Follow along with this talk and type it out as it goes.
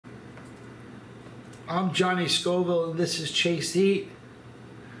I'm Johnny Scoville, and this is Chase Eat.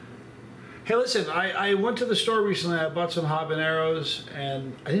 Hey, listen, I went to the store recently. I bought some habaneros,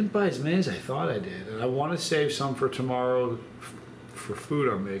 and I didn't buy as many as I thought I did. And I want to save some for tomorrow for food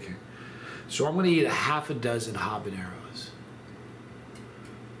I'm making. So I'm going to eat a half a dozen habaneros.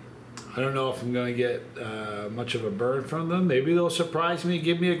 I don't know if I'm going to get much of a burn from them. Maybe they'll surprise me and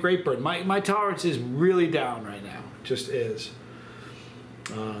give me a great burn. My tolerance is really down right now. It just is.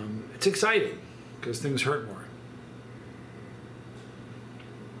 It's exciting because things hurt more.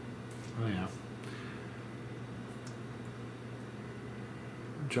 Oh yeah.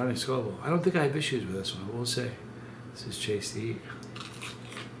 Johnny Scoville. I don't think I have issues with this one. We'll see. This is Chase the Eat.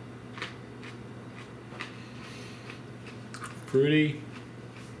 Fruity.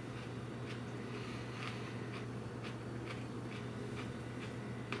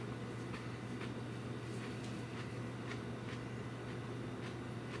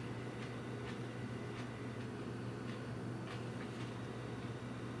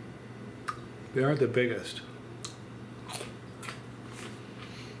 They aren't the biggest.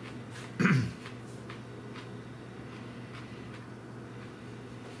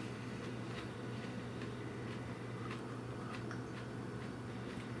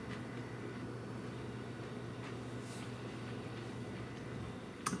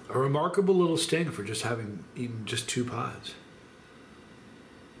 A remarkable little sting for just having eaten just 2 pods.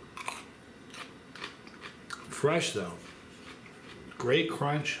 Fresh though. Great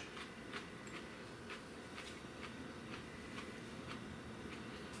crunch.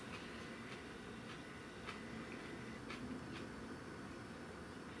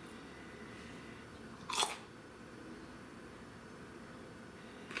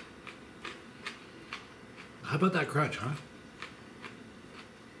 How about that crunch, huh?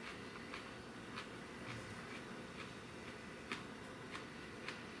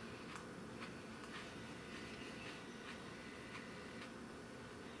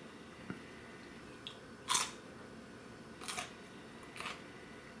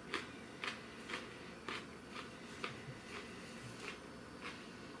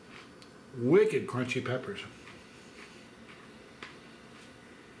 Wicked crunchy peppers.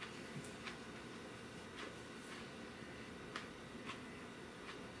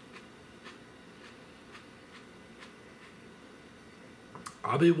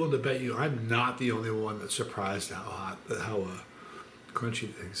 I'll be willing to bet you I'm not the only one that's surprised how crunchy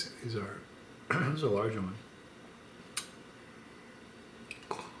these are. This is a large one.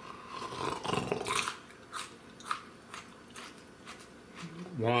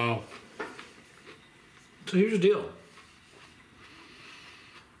 Wow. So here's the deal.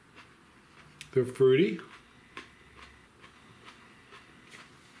 They're fruity.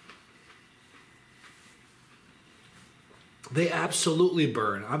 They absolutely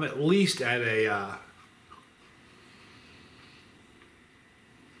burn. I'm at least at a,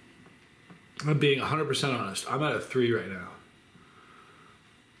 I'm being 100% honest. I'm at a 3 right now.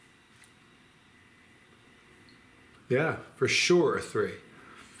 Yeah, for sure a 3.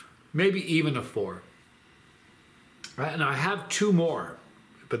 Maybe even a 4. And I have 2 more,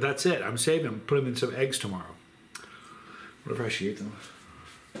 but that's it. I'm saving them, put them in some eggs tomorrow. What if I should eat them?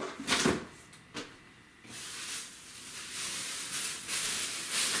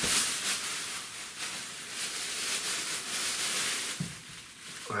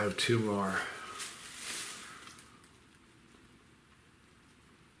 I have 2 more.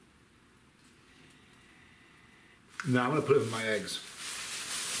 Now I'm gonna put it in my eggs.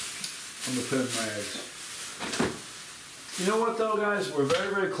 I'm gonna put it in my eggs. You know what though, guys? We're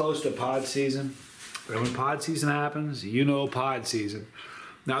very, very close to pod season. And when pod season happens, you know pod season.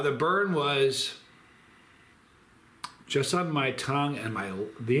 Now the burn was just on my tongue and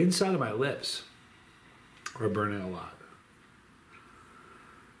the inside of my lips are burning a lot.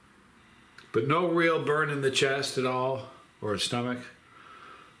 But no real burn in the chest at all, or stomach.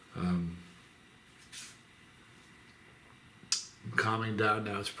 I'm calming down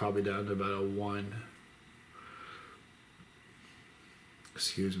now. It's probably down to about a 1.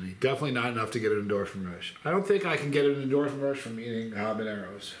 Excuse me. Definitely not enough to get an endorphin rush. I don't think I can get an endorphin rush from eating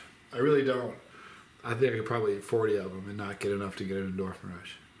habaneros. I really don't. I think I could probably eat 40 of them and not get enough to get an endorphin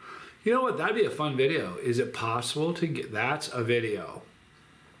rush. You know what? That'd be a fun video. Is it possible to get... That's a video.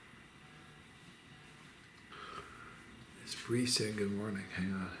 It's Bree saying good morning.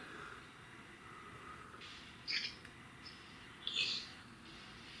 Hang on.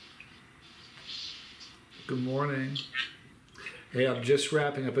 Good morning. Hey, I'm just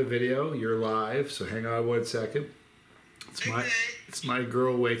wrapping up a video. You're live, so hang on 1 second. It's my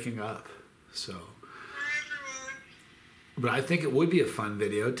girl waking up. So, but I think it would be a fun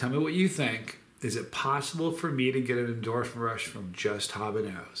video. Tell me what you think. Is it possible for me to get an endorphin rush from just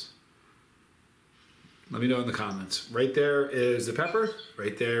habaneros? Let me know in the comments. Right there is the pepper.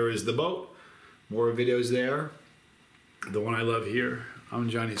 Right there is the boat. More videos there. The one I love here. I'm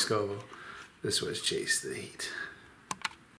Johnny Scovo. This was Chase the Heat.